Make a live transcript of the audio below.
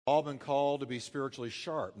All been called to be spiritually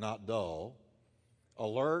sharp, not dull,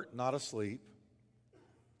 alert, not asleep,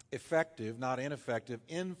 effective, not ineffective,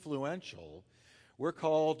 influential. We're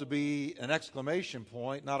called to be an exclamation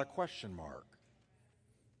point, not a question mark.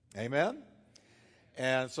 Amen?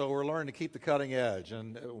 And so we're learning to keep the cutting edge.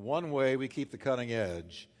 And one way we keep the cutting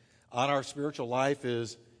edge on our spiritual life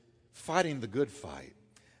is fighting the good fight.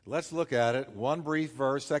 Let's look at it. One brief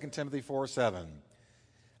verse, 2 Timothy 4:7.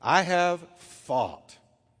 I have fought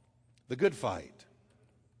the good fight.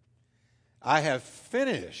 I have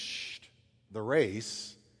finished the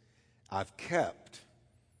race. I've kept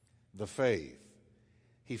the faith.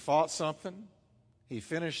 He fought something. He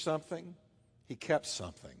finished something. He kept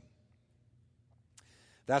something.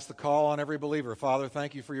 That's the call on every believer. Father,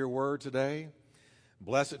 thank you for your word today.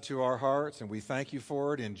 Bless it to our hearts, and we thank you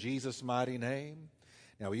for it in Jesus' mighty name.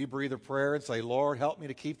 Now, will you breathe a prayer and say, Lord, help me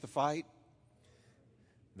to keep the fight?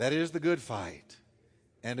 That is the good fight,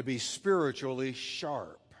 and to be spiritually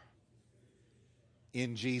sharp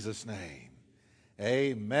in Jesus' name.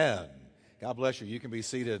 Amen. God bless you. You can be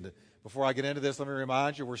seated. Before I get into this, let me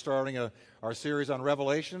remind you, we're starting our series on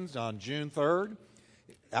Revelations on June 3rd.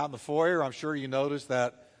 Out in the foyer, I'm sure you noticed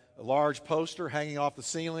that large poster hanging off the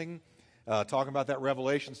ceiling talking about that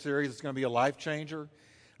Revelation series. It's going to be a life changer.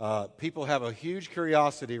 People have a huge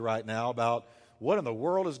curiosity right now about what in the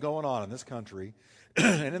world is going on in this country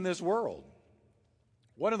and in this world.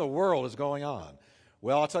 What in the world is going on?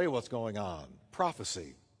 Well, I'll tell you what's going on.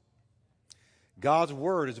 Prophecy. God's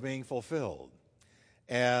word is being fulfilled.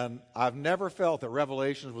 And I've never felt that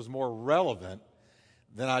Revelation was more relevant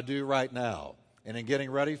than I do right now. And in getting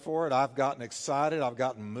ready for it, I've gotten excited. I've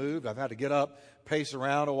gotten moved. I've had to get up, pace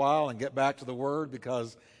around a while, and get back to the word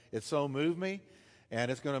because it so moved me, and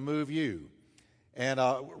it's going to move you. And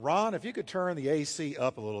Ron, if you could turn the AC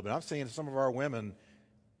up a little bit. I'm seeing some of our women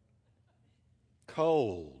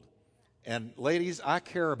cold. And ladies, I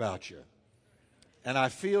care about you. And I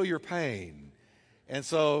feel your pain. And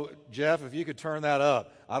so, Jeff, if you could turn that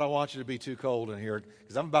up. I don't want you to be too cold in here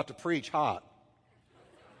because I'm about to preach hot.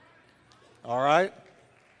 All right?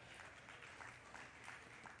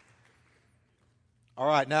 All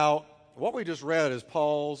right, now, what we just read is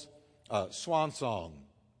Paul's swan song.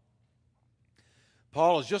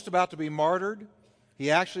 Paul is just about to be martyred. He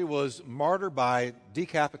actually was martyred by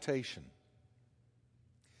decapitation.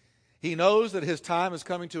 He knows that his time is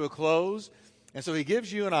coming to a close, and so he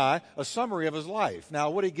gives you and I a summary of his life. Now,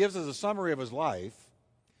 what he gives as a summary of his life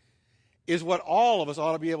is what all of us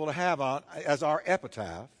ought to be able to have on as our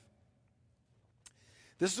epitaph.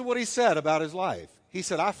 This is what he said about his life. He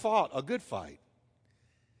said, I fought a good fight.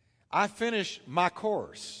 I finished my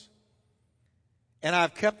course, and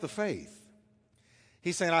I've kept the faith.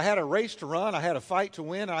 He's saying, I had a race to run, I had a fight to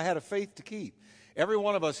win, and I had a faith to keep. Every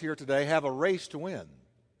one of us here today have a race to win.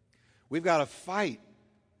 We've got a fight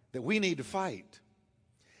that we need to fight.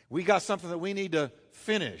 We got something that we need to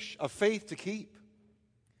finish, a faith to keep.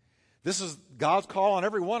 This is God's call on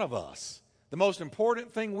every one of us. The most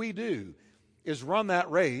important thing we do is run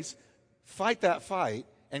that race, fight that fight,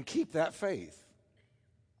 and keep that faith.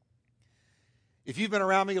 If you've been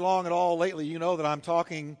around me long at all lately, you know that I'm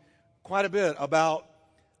talking quite a bit about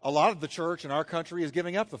a lot of the church in our country is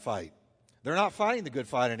giving up the fight. They're not fighting the good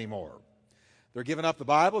fight anymore. They're giving up the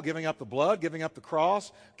Bible, giving up the blood, giving up the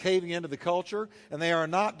cross, caving into the culture, and they are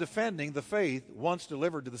not defending the faith once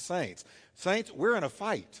delivered to the saints. Saints, we're in a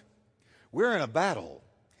fight. We're in a battle.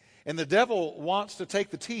 And the devil wants to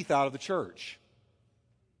take the teeth out of the church.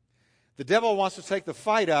 The devil wants to take the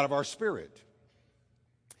fight out of our spirit.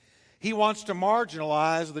 He wants to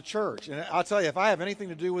marginalize the church. And I'll tell you, if I have anything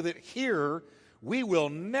to do with it here, we will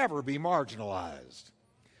never be marginalized.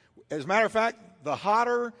 As a matter of fact, the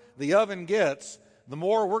hotter the oven gets, the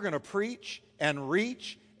more we're going to preach and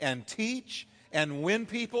reach and teach and win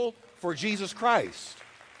people for Jesus Christ.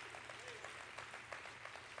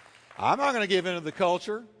 I'm not going to give in to the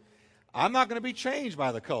culture. I'm not going to be changed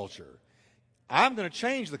by the culture. I'm going to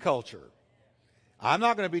change the culture. I'm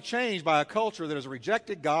not going to be changed by a culture that has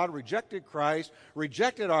rejected God, rejected Christ,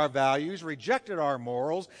 rejected our values, rejected our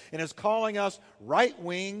morals, and is calling us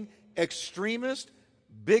right-wing, extremist,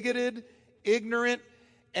 bigoted, ignorant,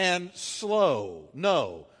 and slow.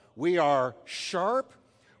 No, we are sharp.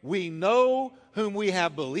 We know whom we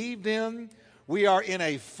have believed in. We are in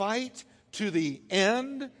a fight to the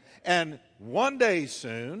end, and one day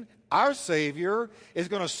soon, our Savior is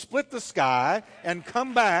going to split the sky and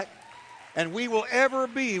come back, and we will ever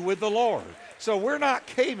be with the Lord. So we're not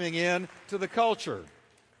caving in to the culture.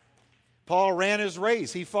 Paul ran his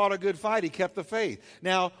race. He fought a good fight. He kept the faith.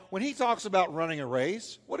 Now, when he talks about running a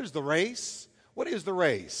race, what is the race? What is the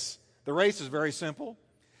race? The race is very simple.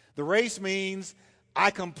 The race means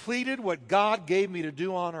I completed what God gave me to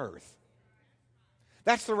do on earth.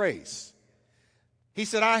 That's the race. He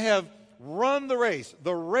said, I have run the race.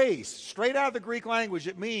 The race, straight out of the Greek language,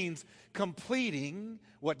 it means completing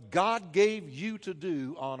what God gave you to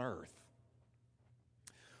do on earth.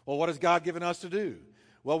 Well, what has God given us to do?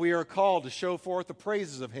 Well, we are called to show forth the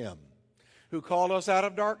praises of Him who called us out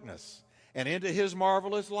of darkness and into His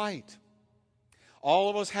marvelous light. All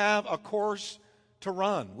of us have a course to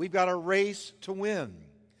run. We've got a race to win.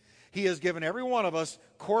 He has given every one of us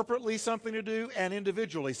corporately something to do and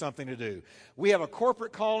individually something to do. We have a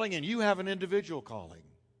corporate calling and you have an individual calling.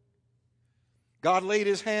 God laid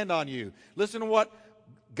His hand on you. Listen to what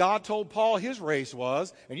God told Paul his race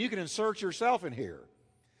was, and you can insert yourself in here.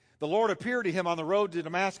 The Lord appeared to him on the road to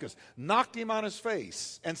Damascus, knocked him on his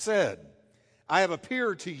face, and said, I have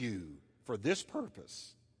appeared to you for this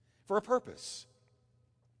purpose, for a purpose,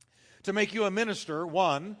 to make you a minister,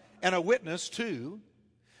 one, and a witness, two,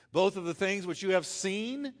 both of the things which you have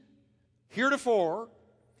seen heretofore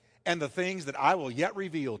and the things that I will yet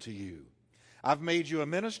reveal to you. I've made you a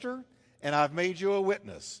minister and I've made you a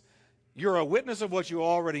witness. You're a witness of what you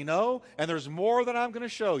already know, and there's more that I'm going to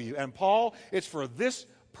show you. And Paul, it's for this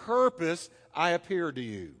purpose I appeared to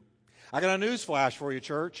you. I got a news flash for you,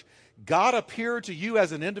 church. God appeared to you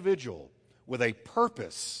as an individual with a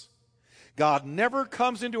purpose. God never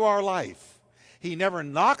comes into our life. He never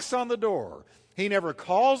knocks on the door. He never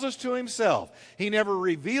calls us to Himself. He never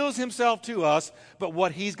reveals Himself to us, but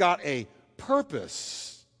what He's got a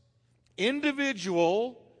purpose,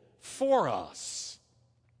 individual, for us.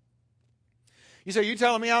 You say, you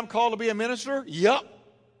telling me I'm called to be a minister? Yup.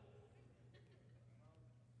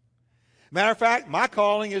 Matter of fact, my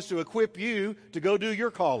calling is to equip you to go do your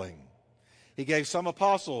calling. He gave some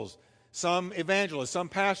apostles, some evangelists, some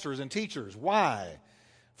pastors and teachers. Why?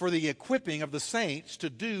 For the equipping of the saints to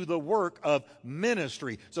do the work of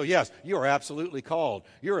ministry. So yes, you are absolutely called.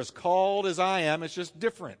 You're as called as I am. It's just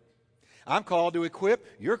different. I'm called to equip.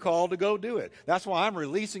 You're called to go do it. That's why I'm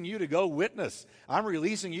releasing you to go witness. I'm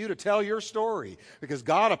releasing you to tell your story, because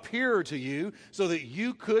God appeared to you so that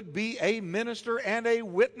you could be a minister and a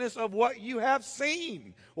witness of what you have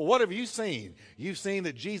seen. Well, what have you seen? You've seen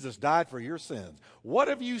that Jesus died for your sins. What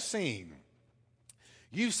have you seen?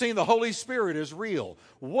 You've seen the Holy Spirit is real.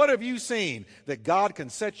 What have you seen? That God can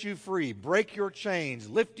set you free, break your chains,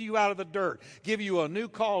 lift you out of the dirt, give you a new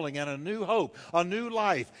calling and a new hope, a new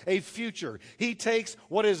life, a future. He takes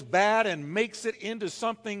what is bad and makes it into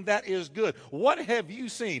something that is good. What have you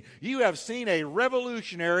seen? You have seen a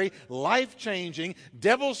revolutionary, life-changing,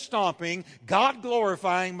 devil-stomping,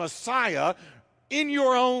 God-glorifying Messiah in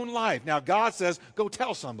your own life. Now God says, go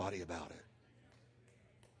tell somebody about it.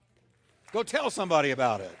 Go tell somebody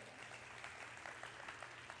about it.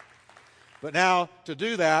 But now, to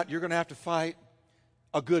do that, you're going to have to fight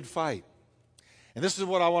a good fight. And this is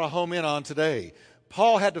what I want to home in on today.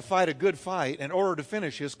 Paul had to fight a good fight in order to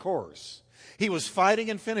finish his course. He was fighting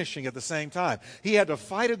and finishing at the same time. He had to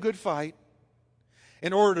fight a good fight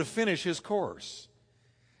in order to finish his course.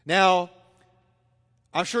 Now,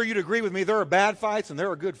 I'm sure you'd agree with me, there are bad fights and there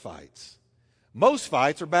are good fights. Most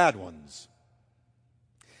fights are bad ones.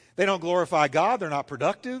 They don't glorify God. They're not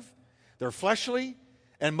productive. They're fleshly.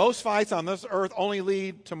 And most fights on this earth only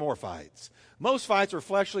lead to more fights. Most fights are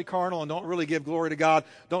fleshly, carnal, and don't really give glory to God,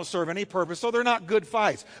 don't serve any purpose, so they're not good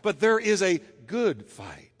fights. But there is a good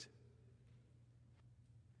fight.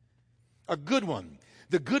 A good one.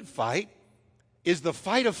 The good fight is the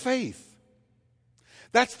fight of faith.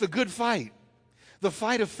 That's the good fight. The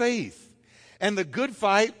fight of faith. And the good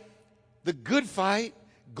fight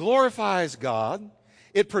glorifies God.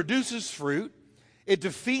 It produces fruit. It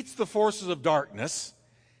defeats the forces of darkness.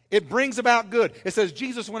 It brings about good. It says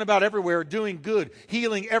Jesus went about everywhere doing good,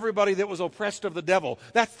 healing everybody that was oppressed of the devil.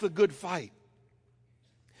 That's the good fight.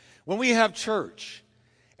 When we have church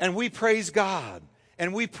and we praise God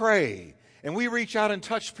and we pray and we reach out and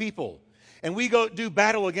touch people and we go do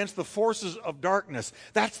battle against the forces of darkness,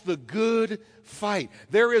 that's the good fight.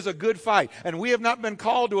 There is a good fight. And we have not been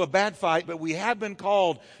called to a bad fight, but we have been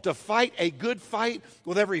called to fight a good fight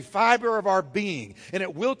with every fiber of our being. And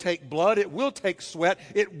it will take blood, it will take sweat,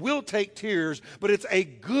 it will take tears, but it's a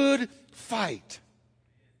good fight.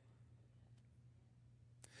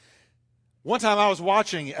 One time I was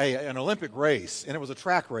watching an Olympic race, and it was a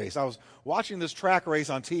track race. I was watching this track race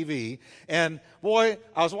on TV, and boy,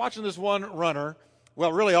 I was watching this one runner.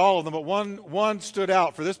 Well, really all of them, but one stood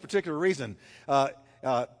out for this particular reason.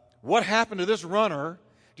 What happened to this runner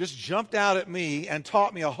just jumped out at me and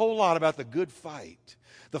taught me a whole lot about the good fight,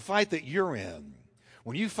 the fight that you're in.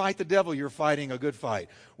 When you fight the devil, you're fighting a good fight.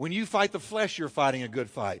 When you fight the flesh, you're fighting a good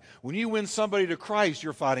fight. When you win somebody to Christ,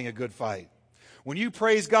 you're fighting a good fight. When you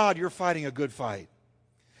praise God, you're fighting a good fight.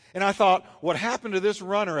 And I thought, what happened to this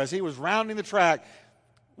runner as he was rounding the track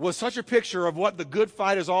was such a picture of what the good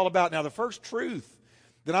fight is all about. Now, the first truth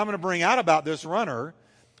that I'm going to bring out about this runner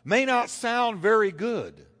may not sound very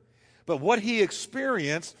good, but what he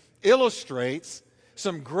experienced illustrates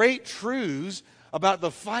some great truths about the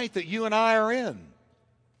fight that you and I are in.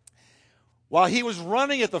 While he was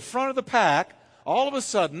running at the front of the pack, all of a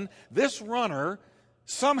sudden, this runner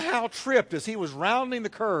somehow tripped as he was rounding the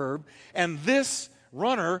curve, and this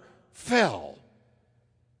runner fell.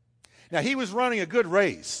 Now, he was running a good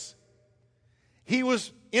race. He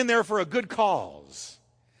was in there for a good cause.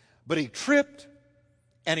 But he tripped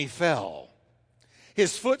and he fell.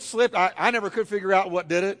 His foot slipped. I never could figure out what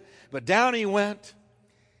did it, but down he went,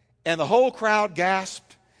 and the whole crowd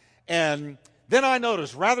gasped. And then I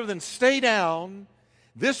noticed, rather than stay down,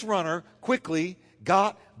 this runner quickly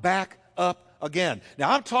got back up again.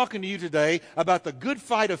 Now, I'm talking to you today about the good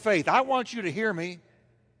fight of faith. I want you to hear me.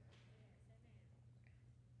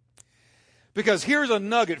 Because here's a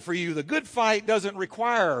nugget for you. The good fight doesn't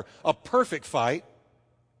require a perfect fight,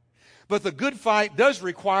 but the good fight does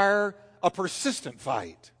require a persistent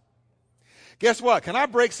fight. Guess what? Can I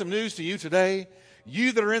break some news to you today?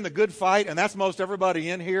 You that are in the good fight, and that's most everybody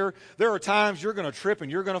in here, there are times you're going to trip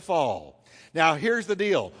and you're going to fall. Now, here's the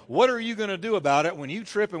deal. What are you going to do about it when you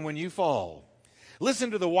trip and when you fall?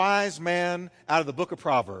 Listen to the wise man out of the book of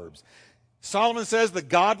Proverbs. Solomon says the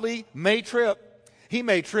godly may trip. He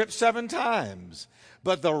may trip 7 times,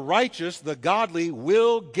 but the righteous, the godly,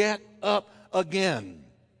 will get up again.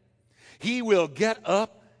 He will get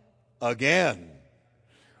up again.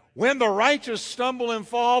 When the righteous stumble and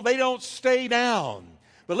fall, they don't stay down.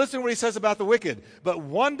 But listen to what he says about the wicked. But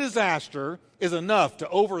one disaster is enough to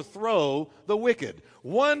overthrow the wicked.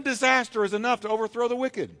 One disaster is enough to overthrow the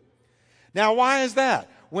wicked. Now, why is that?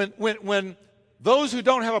 When those who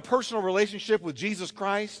don't have a personal relationship with Jesus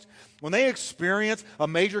Christ, when they experience a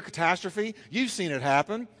major catastrophe, you've seen it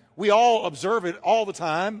happen. We all observe it all the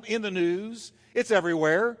time in the news. It's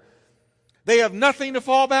everywhere. They have nothing to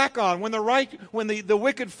fall back on. When the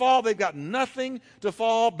wicked fall, they've got nothing to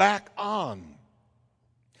fall back on.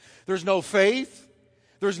 There's no faith.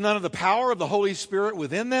 There's none of the power of the Holy Spirit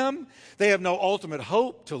within them. They have no ultimate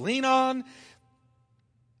hope to lean on.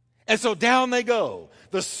 And so down they go.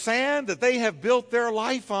 The sand that they have built their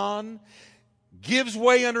life on gives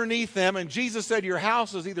way underneath them, and Jesus said your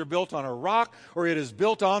house is either built on a rock or it is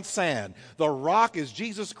built on sand. The rock is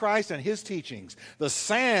Jesus Christ and His teachings. The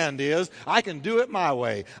sand is, I can do it my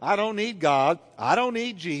way. I don't need God. I don't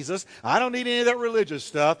need Jesus. I don't need any of that religious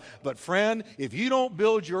stuff. But friend, if you don't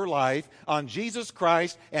build your life on Jesus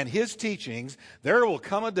Christ and His teachings, there will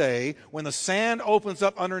come a day when the sand opens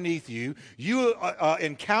up underneath you. You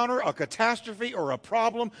encounter a catastrophe or a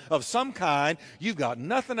problem of some kind. You've got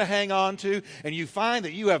nothing to hang on to, and you find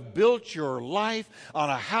that you have built your life on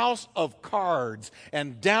a house of cards,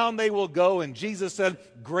 and down they will go. And Jesus said,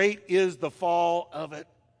 great is the fall of it.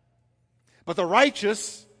 But the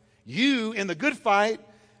righteous, you in the good fight,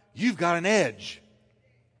 you've got an edge.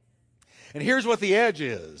 And here's what the edge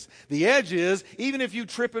is. The edge is, even if you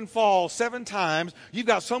trip and fall 7 times, you've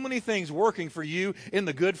got so many things working for you in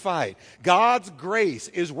the good fight. God's grace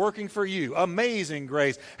is working for you. Amazing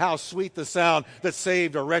grace. How sweet the sound that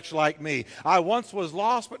saved a wretch like me. I once was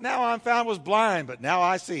lost, but now I'm found, was blind, but now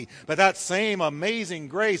I see. But that same amazing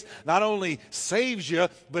grace not only saves you,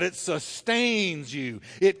 but it sustains you.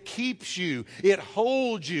 It keeps you. It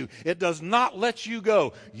holds you. It does not let you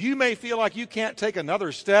go. You may feel like you can't take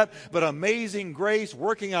another step, but amazing grace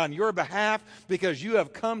working on your behalf because you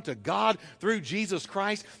have come to God through Jesus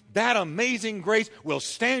Christ, that amazing grace will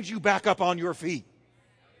stand you back up on your feet.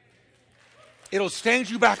 It'll stand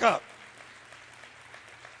you back up.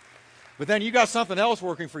 But then you got something else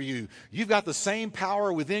working for you. You've got the same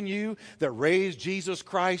power within you that raised Jesus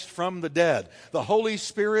Christ from the dead. The Holy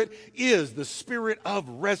Spirit is the Spirit of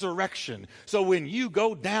resurrection. So when you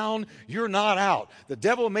go down, you're not out. The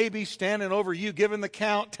devil may be standing over you giving the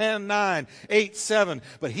count 10, 9, 8, 7.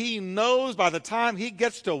 But he knows by the time he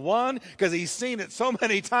gets to 1, because he's seen it so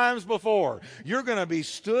many times before, you're going to be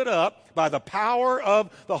stood up by the power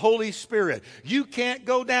of the Holy Spirit. You can't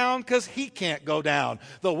go down because he can't go down.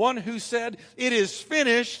 The one who said, it is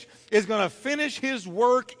finished, is going to finish his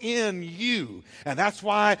work in you. And that's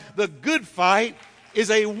why the good fight is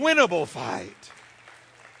a winnable fight.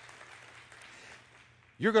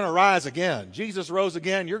 You're going to rise again. Jesus rose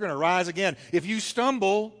again. You're going to rise again. If you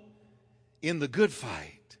stumble in the good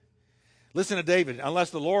fight, Listen to David.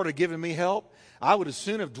 Unless the Lord had given me help, I would as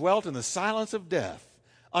soon have dwelt in the silence of death,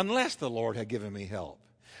 unless the Lord had given me help.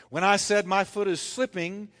 When I said my foot is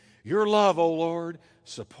slipping, your love, O Lord,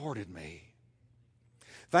 supported me.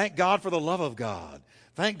 Thank God for the love of God.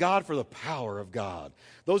 Thank God for the power of God.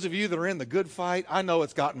 Those of you that are in the good fight, I know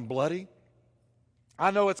it's gotten bloody.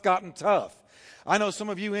 I know it's gotten tough. I know some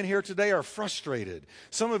of you in here today are frustrated.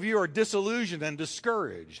 Some of you are disillusioned and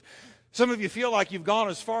discouraged. Some of you feel like you've gone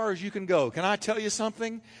as far as you can go. Can I tell you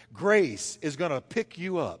something? Grace is going to pick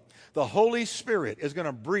you up. The Holy Spirit is going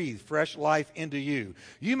to breathe fresh life into you.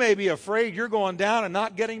 You may be afraid you're going down and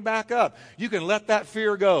not getting back up. You can let that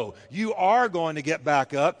fear go. You are going to get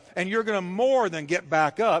back up, and you're going to more than get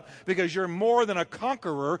back up because you're more than a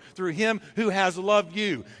conqueror through Him who has loved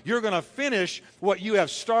you. You're going to finish what you have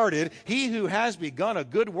started. He who has begun a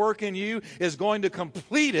good work in you is going to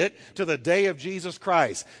complete it to the day of Jesus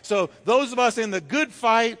Christ. So those of us in the good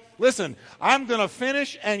fight, listen, I'm going to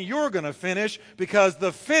finish and you're going to finish because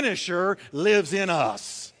the finisher lives in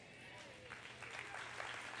us.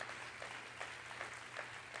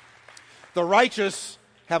 The righteous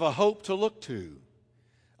have a hope to look to,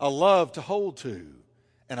 a love to hold to,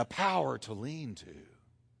 and a power to lean to.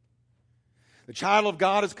 The child of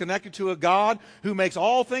God is connected to a God who makes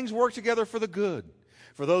all things work together for the good,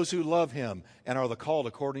 for those who love Him and are the called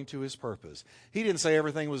according to His purpose. He didn't say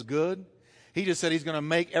everything was good. He just said He's going to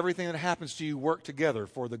make everything that happens to you work together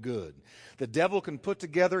for the good. The devil can put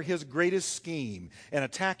together his greatest scheme and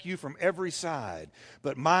attack you from every side.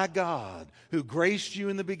 But my God, who graced you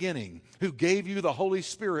in the beginning, who gave you the Holy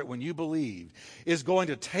Spirit when you believed, is going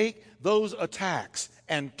to take those attacks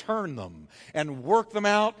and turn them and work them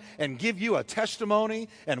out and give you a testimony.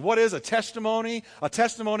 And what is a testimony? A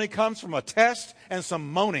testimony comes from a test and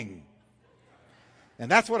some moaning. And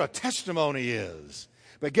that's what a testimony is.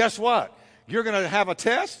 But guess what? You're going to have a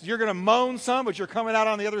test, you're going to moan some, but you're coming out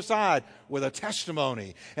on the other side with a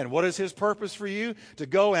testimony. And what is His purpose for you? To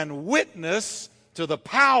go and witness to the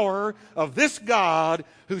power of this God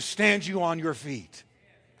who stands you on your feet.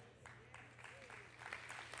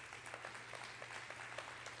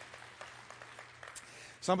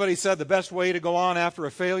 Somebody said the best way to go on after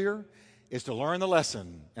a failure is to learn the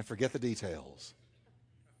lesson and forget the details.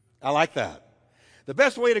 I like that. The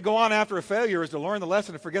best way to go on after a failure is to learn the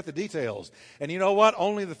lesson and forget the details. And you know what?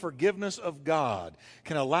 Only the forgiveness of God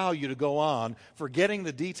can allow you to go on forgetting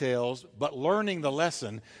the details, but learning the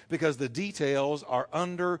lesson, because the details are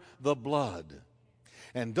under the blood.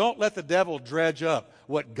 And don't let the devil dredge up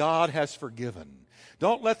what God has forgiven.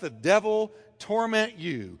 Don't let the devil torment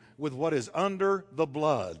you with what is under the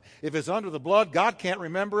blood. If it's under the blood, God can't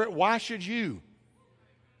remember it. Why should you?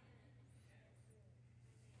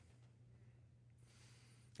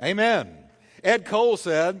 Amen. Ed Cole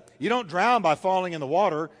said, you don't drown by falling in the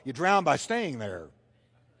water, you drown by staying there.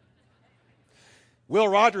 Will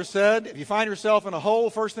Rogers said, if you find yourself in a hole,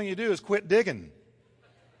 first thing you do is quit digging.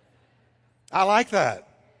 I like that.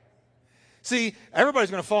 See, everybody's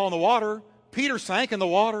going to fall in the water. Peter sank in the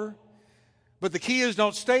water. But the key is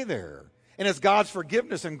don't stay there. And it's God's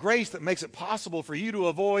forgiveness and grace that makes it possible for you to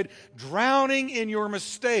avoid drowning in your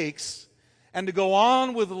mistakes and to go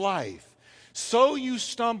on with life. So you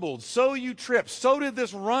stumbled, so you tripped, so did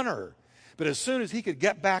this runner. But as soon as he could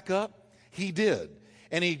get back up, he did.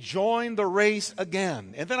 And he joined the race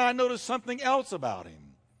again. And then I noticed something else about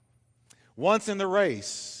him. Once in the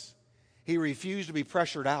race, he refused to be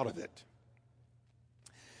pressured out of it.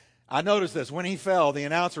 I noticed this. When he fell, the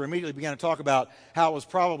announcer immediately began to talk about how it was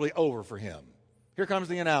probably over for him. Here comes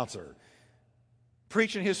the announcer,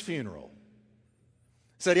 preaching his funeral.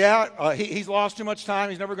 Said, he's lost too much time.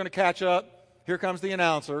 He's never going to catch up. Here comes the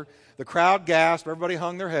announcer. The crowd gasped. Everybody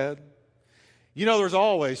hung their head. You know, there's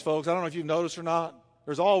always, folks, I don't know if you've noticed or not,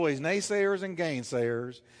 there's always naysayers and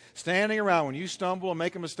gainsayers standing around when you stumble and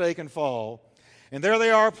make a mistake and fall. And there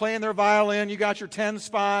they are playing their violin. You got your 10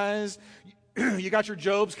 spies. You got your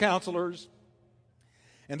Job's counselors.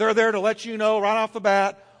 And they're there to let you know right off the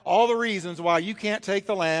bat all the reasons why you can't take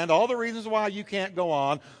the land, all the reasons why you can't go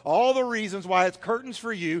on, all the reasons why it's curtains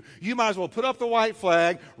for you. You might as well put up the white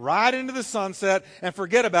flag, ride into the sunset, and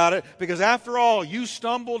forget about it, because after all, you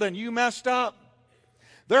stumbled and you messed up.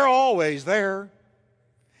 They're always there.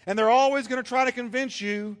 And they're always going to try to convince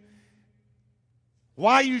you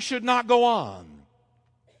why you should not go on.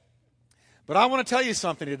 But I want to tell you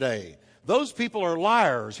something today. Those people are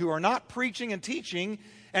liars who are not preaching and teaching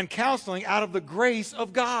and counseling out of the grace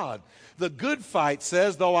of God. The good fight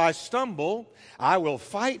says, though I stumble, I will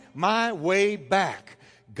fight my way back.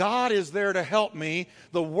 God is there to help me.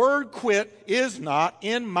 The word quit is not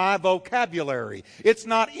in my vocabulary. It's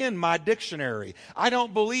not in my dictionary. I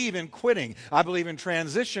don't believe in quitting. I believe in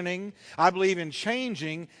transitioning. I believe in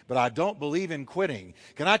changing, but I don't believe in quitting.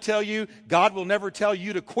 Can I tell you, God will never tell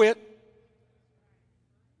you to quit.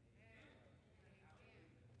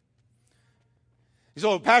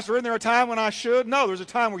 So, Pastor, isn't there a time when I should? No, there's a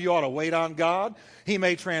time where you ought to wait on God. He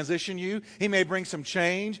may transition you. He may bring some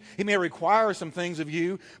change. He may require some things of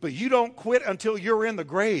you. But you don't quit until you're in the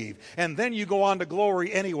grave. And then you go on to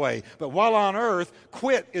glory anyway. But while on earth,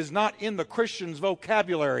 quit is not in the Christian's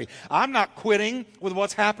vocabulary. I'm not quitting with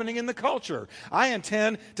what's happening in the culture. I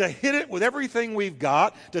intend to hit it with everything we've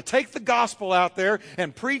got, to take the gospel out there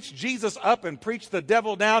and preach Jesus up and preach the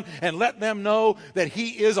devil down and let them know that he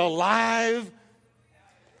is alive.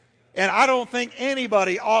 And I don't think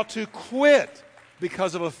anybody ought to quit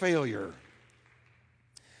because of a failure.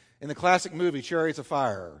 In the classic movie Chariots of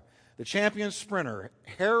Fire, the champion sprinter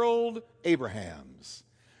Harold Abrahams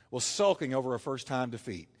was sulking over a first-time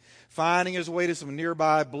defeat. Finding his way to some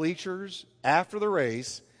nearby bleachers after the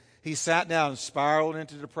race, he sat down and spiraled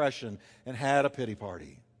into depression and had a pity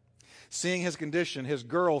party. Seeing his condition, his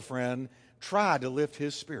girlfriend tried to lift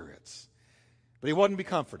his spirits, but he wouldn't be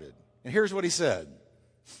comforted. And here's what he said: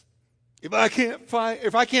 If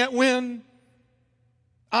I can't win,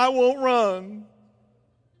 I won't run.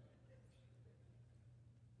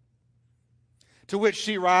 To which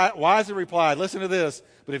she wisely replied, listen to this,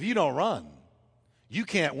 but if you don't run, you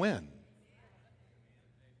can't win.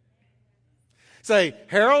 Say,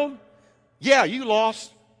 Harold, yeah, you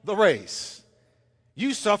lost the race.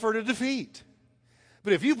 You suffered a defeat.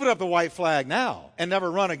 But if you put up the white flag now and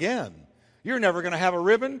never run again, you're never going to have a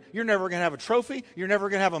ribbon. You're never going to have a trophy. You're never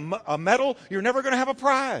going to have a medal. You're never going to have a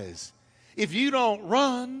prize. If you don't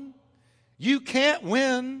run, you can't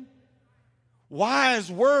win. Wise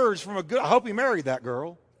words from a good... I hope he married that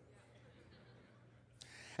girl.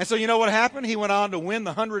 And so you know what happened? He went on to win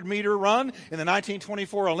the 100-meter run in the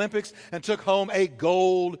 1924 Olympics and took home a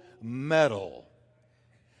gold medal.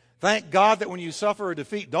 Thank God that when you suffer a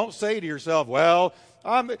defeat, don't say to yourself, well,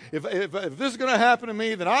 if this is going to happen to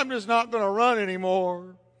me, then I'm just not going to run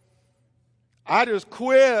anymore. I just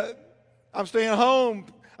quit. I'm staying home.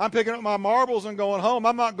 I'm picking up my marbles and going home.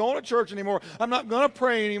 I'm not going to church anymore. I'm not going to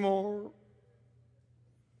pray anymore.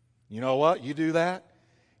 You know what? You do that,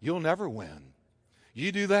 you'll never win.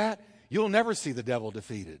 You do that, you'll never see the devil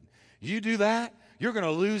defeated. You do that, you're going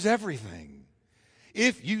to lose everything.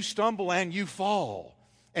 If you stumble and you fall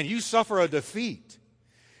and you suffer a defeat,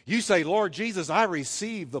 you say, Lord Jesus, I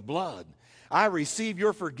receive the blood. I receive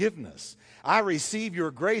your forgiveness. I receive your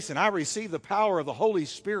grace, and I receive the power of the Holy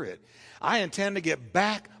Spirit. I intend to get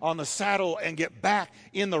back on the saddle and get back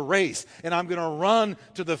in the race. And I'm going to run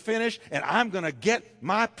to the finish, and I'm going to get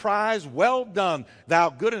my prize. Well done, thou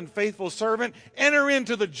good and faithful servant. Enter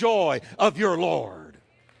into the joy of your Lord.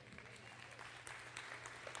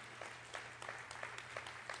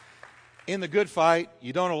 In the good fight,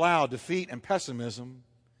 you don't allow defeat and pessimism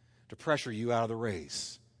to pressure you out of the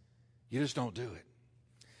race. You just don't do it.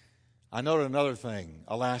 I noted another thing,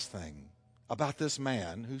 a last thing, about this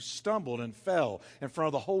man who stumbled and fell in front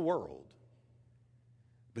of the whole world.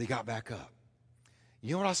 But he got back up.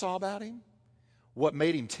 You know what I saw about him? What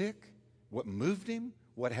made him tick? What moved him?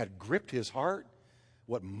 What had gripped his heart?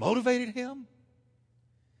 What motivated him?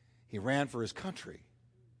 He ran for his country,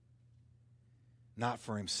 not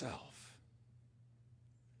for himself.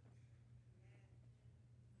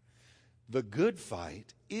 The good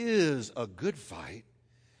fight is a good fight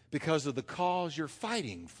because of the cause you're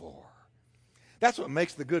fighting for. That's what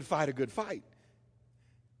makes the good fight a good fight.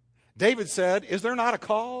 David said, is there not a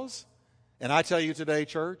cause? And I tell you today,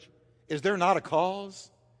 church, is there not a cause?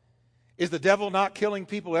 Is the devil not killing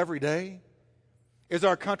people every day? Is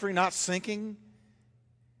our country not sinking?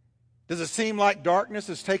 Does it seem like darkness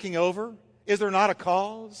is taking over? Is there not a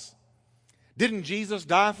cause? Didn't Jesus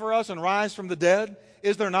die for us and rise from the dead?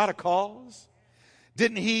 Is there not a cause?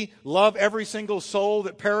 Didn't he love every single soul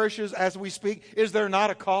that perishes as we speak? Is there not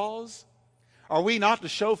a cause? Are we not to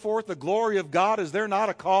show forth the glory of God? Is there not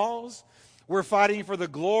a cause? We're fighting for the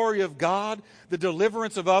glory of God, the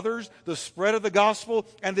deliverance of others, the spread of the gospel,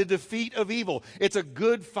 and the defeat of evil. It's a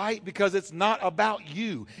good fight because it's not about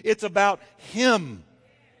you. It's about Him.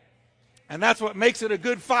 And that's what makes it a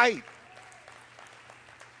good fight.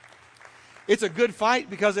 It's a good fight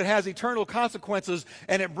because it has eternal consequences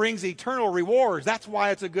and it brings eternal rewards. That's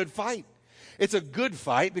why it's a good fight. It's a good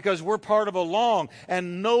fight because we're part of a long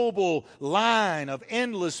and noble line of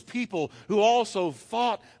endless people who also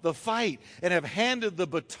fought the fight and have handed the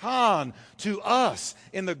baton to us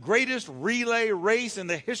in the greatest relay race in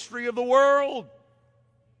the history of the world.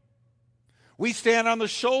 We stand on the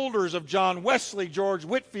shoulders of John Wesley, George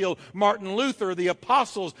Whitefield, Martin Luther, the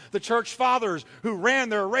apostles, the church fathers who ran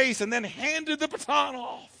their race and then handed the baton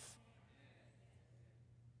off.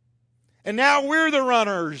 And now we're the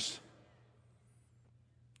runners.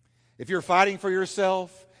 If you're fighting for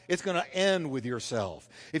yourself, it's going to end with yourself.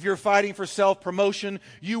 If you're fighting for self-promotion,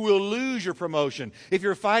 you will lose your promotion. If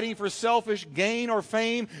you're fighting for selfish gain or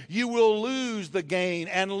fame, you will lose the gain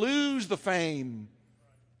and lose the fame.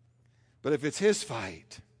 But if it's His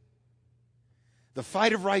fight, the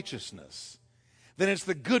fight of righteousness, then it's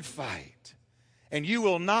the good fight, and you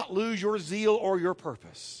will not lose your zeal or your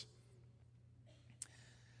purpose.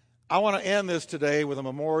 I want to end this today with a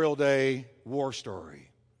Memorial Day war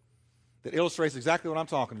story that illustrates exactly what I'm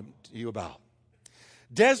talking to you about.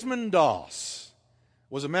 Desmond Doss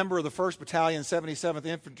was a member of the 1st Battalion, 77th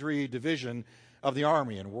Infantry Division of the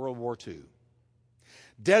Army in World War II.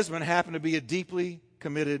 Desmond happened to be a deeply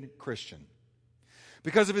committed Christian.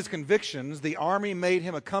 Because of his convictions, the Army made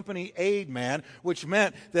him a company aide man, which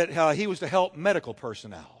meant that he was to help medical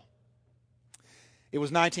personnel. It was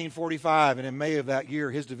 1945, and in May of that year,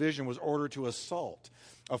 his division was ordered to assault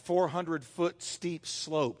a 400-foot steep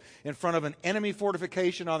slope in front of an enemy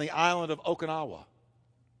fortification on the island of Okinawa.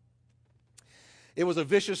 It was a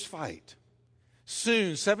vicious fight.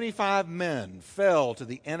 Soon, 75 men fell to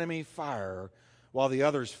the enemy fire while the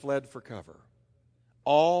others fled for cover.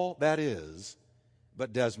 All, that is,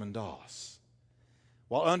 but Desmond Doss.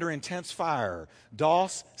 While under intense fire,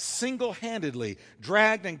 Doss single-handedly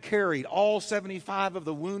dragged and carried all 75 of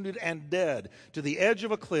the wounded and dead to the edge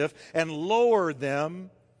of a cliff and lowered them,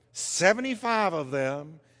 75 of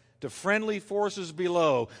them, to friendly forces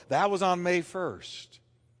below. That was on May 1st.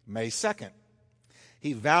 May 2nd,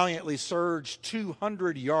 he valiantly surged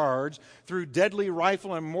 200 yards through deadly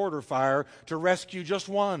rifle and mortar fire to rescue just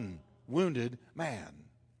one wounded man.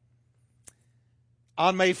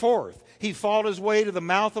 On May 4th, he fought his way to the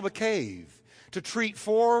mouth of a cave to treat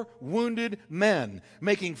 4 wounded men,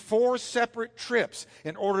 making 4 separate trips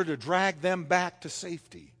in order to drag them back to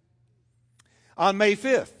safety. On May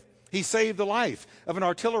 5th, he saved the life of an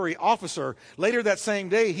artillery officer. Later that same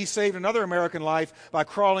day, he saved another American life by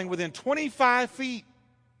crawling within 25 feet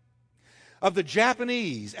of the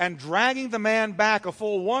Japanese and dragging the man back a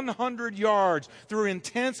full 100 yards through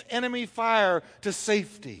intense enemy fire to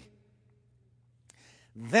safety.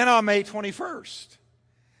 Then on May 21st,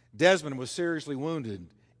 Desmond was seriously wounded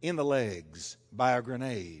in the legs by a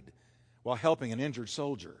grenade while helping an injured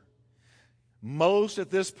soldier. Most at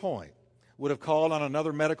this point would have called on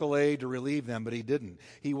another medical aid to relieve them, but he didn't.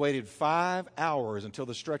 He waited 5 hours until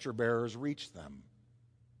the stretcher bearers reached them.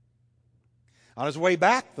 On his way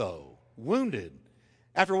back, though, wounded,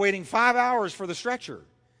 after waiting 5 hours for the stretcher,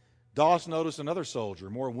 Doss noticed another soldier,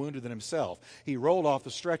 more wounded than himself. He rolled off the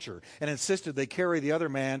stretcher and insisted they carry the other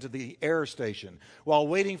man to the air station. While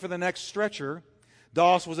waiting for the next stretcher,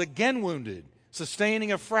 Doss was again wounded,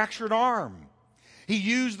 sustaining a fractured arm. He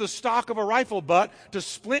used the stock of a rifle butt to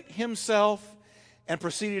splint himself and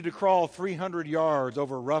proceeded to crawl 300 yards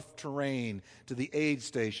over rough terrain to the aid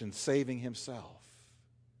station, saving himself.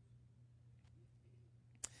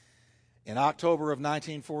 In October of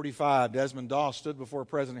 1945, Desmond Doss stood before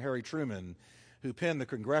President Harry Truman, who pinned the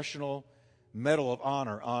Congressional Medal of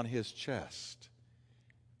Honor on his chest.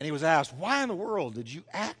 And he was asked, "Why in the world did you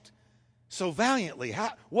act so valiantly?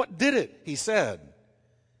 What did it?" He said,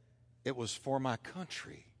 "It was for my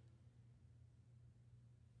country."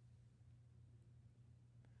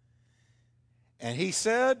 And he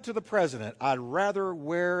said to the president, "I'd rather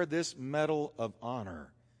wear this Medal of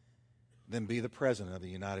Honor than be the President of the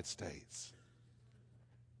United States."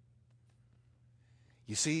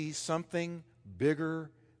 You see, something bigger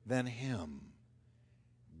than him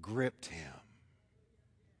gripped him.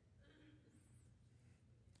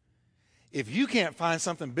 If you can't find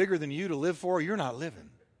something bigger than you to live for, you're not living.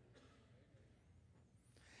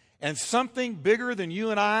 And something bigger than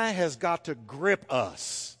you and I has got to grip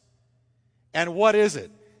us. And what is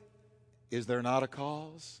it? Is there not a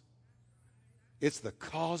cause? It's the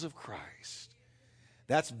cause of Christ.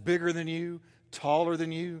 That's bigger than you, taller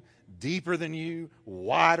than you, deeper than you,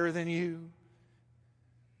 wider than you.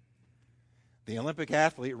 The Olympic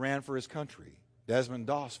athlete ran for his country. Desmond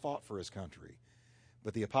Doss fought for his country.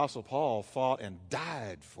 But the Apostle Paul fought and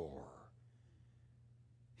died for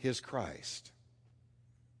his Christ.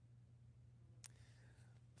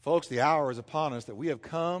 Folks, the hour is upon us that we have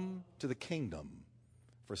come to the kingdom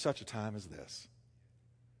for such a time as this.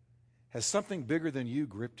 Has something bigger than you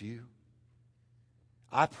gripped you?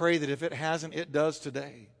 I pray that if it hasn't, it does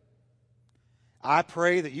today. I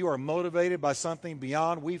pray that you are motivated by something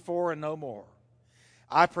beyond we four and no more.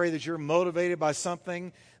 I pray that you're motivated by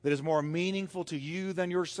something that is more meaningful to you than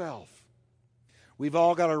yourself. We've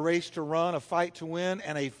all got a race to run, a fight to win,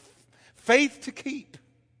 and a faith to keep.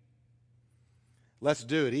 Let's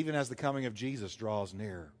do it, even as the coming of Jesus draws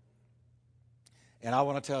near. And I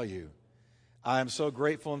want to tell you, I am so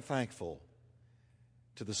grateful and thankful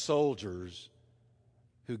to the soldiers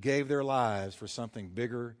who gave their lives for something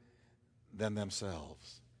bigger than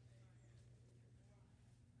themselves.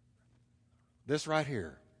 This right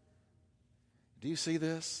here. Do you see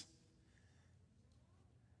this?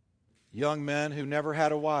 Young men who never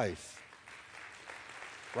had a wife.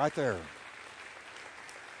 Right there.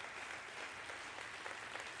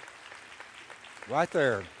 Right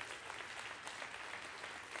there.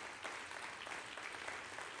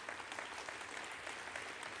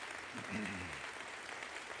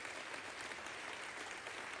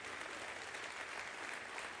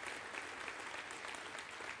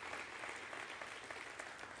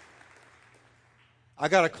 I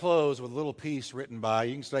got to close with a little piece written by,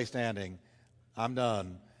 you can stay standing, I'm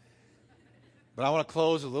done. But I want to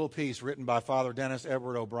close with a little piece written by Father Dennis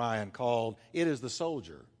Edward O'Brien called, "It is the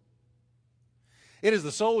Soldier." It is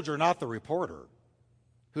the soldier, not the reporter,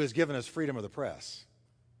 who has given us freedom of the press.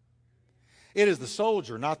 It is the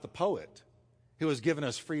soldier, not the poet, who has given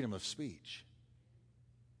us freedom of speech.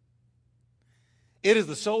 It is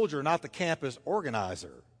the soldier, not the campus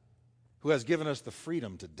organizer, who has given us the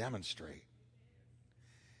freedom to demonstrate.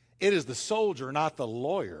 It is the soldier, not the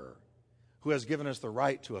lawyer, who has given us the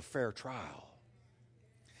right to a fair trial.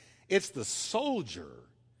 It's the soldier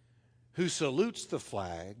who salutes the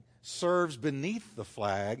flag, serves beneath the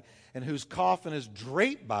flag, and whose coffin is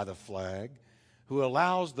draped by the flag, who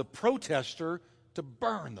allows the protester to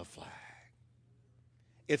burn the flag.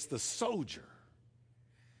 It's the soldier.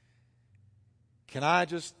 Can I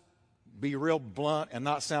just be real blunt and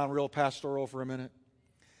not sound real pastoral for a minute?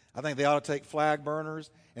 I think they ought to take flag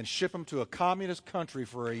burners and ship them to a communist country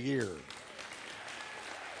for a year.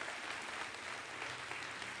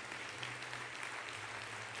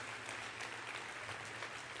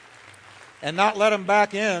 And not let them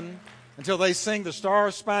back in until they sing the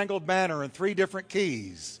Star-Spangled Banner in 3 different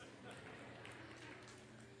keys.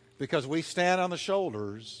 Because we stand on the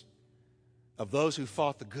shoulders of those who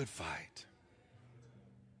fought the good fight.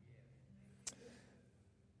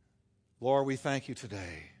 Lord, we thank you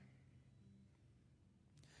today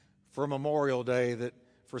for Memorial Day that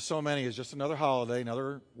for so many is just another holiday,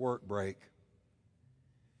 another work break.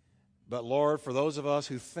 But Lord, for those of us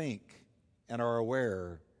who think and are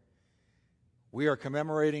aware, we are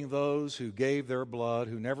commemorating those who gave their blood,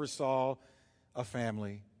 who never saw a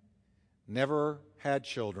family, never had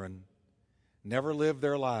children, never lived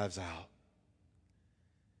their lives out,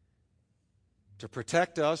 to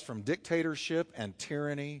protect us from dictatorship and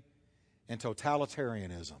tyranny and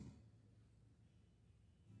totalitarianism.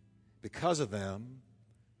 Because of them,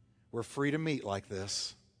 we're free to meet like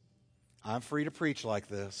this. I'm free to preach like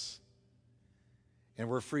this. And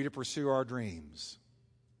we're free to pursue our dreams.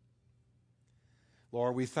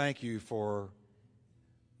 Lord, we thank you for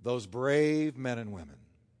those brave men and women.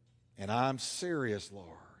 And I'm serious,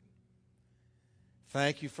 Lord.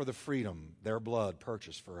 Thank you for the freedom their blood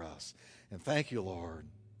purchased for us. And thank you, Lord,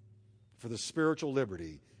 for the spiritual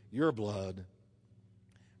liberty your blood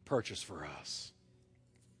purchased for us.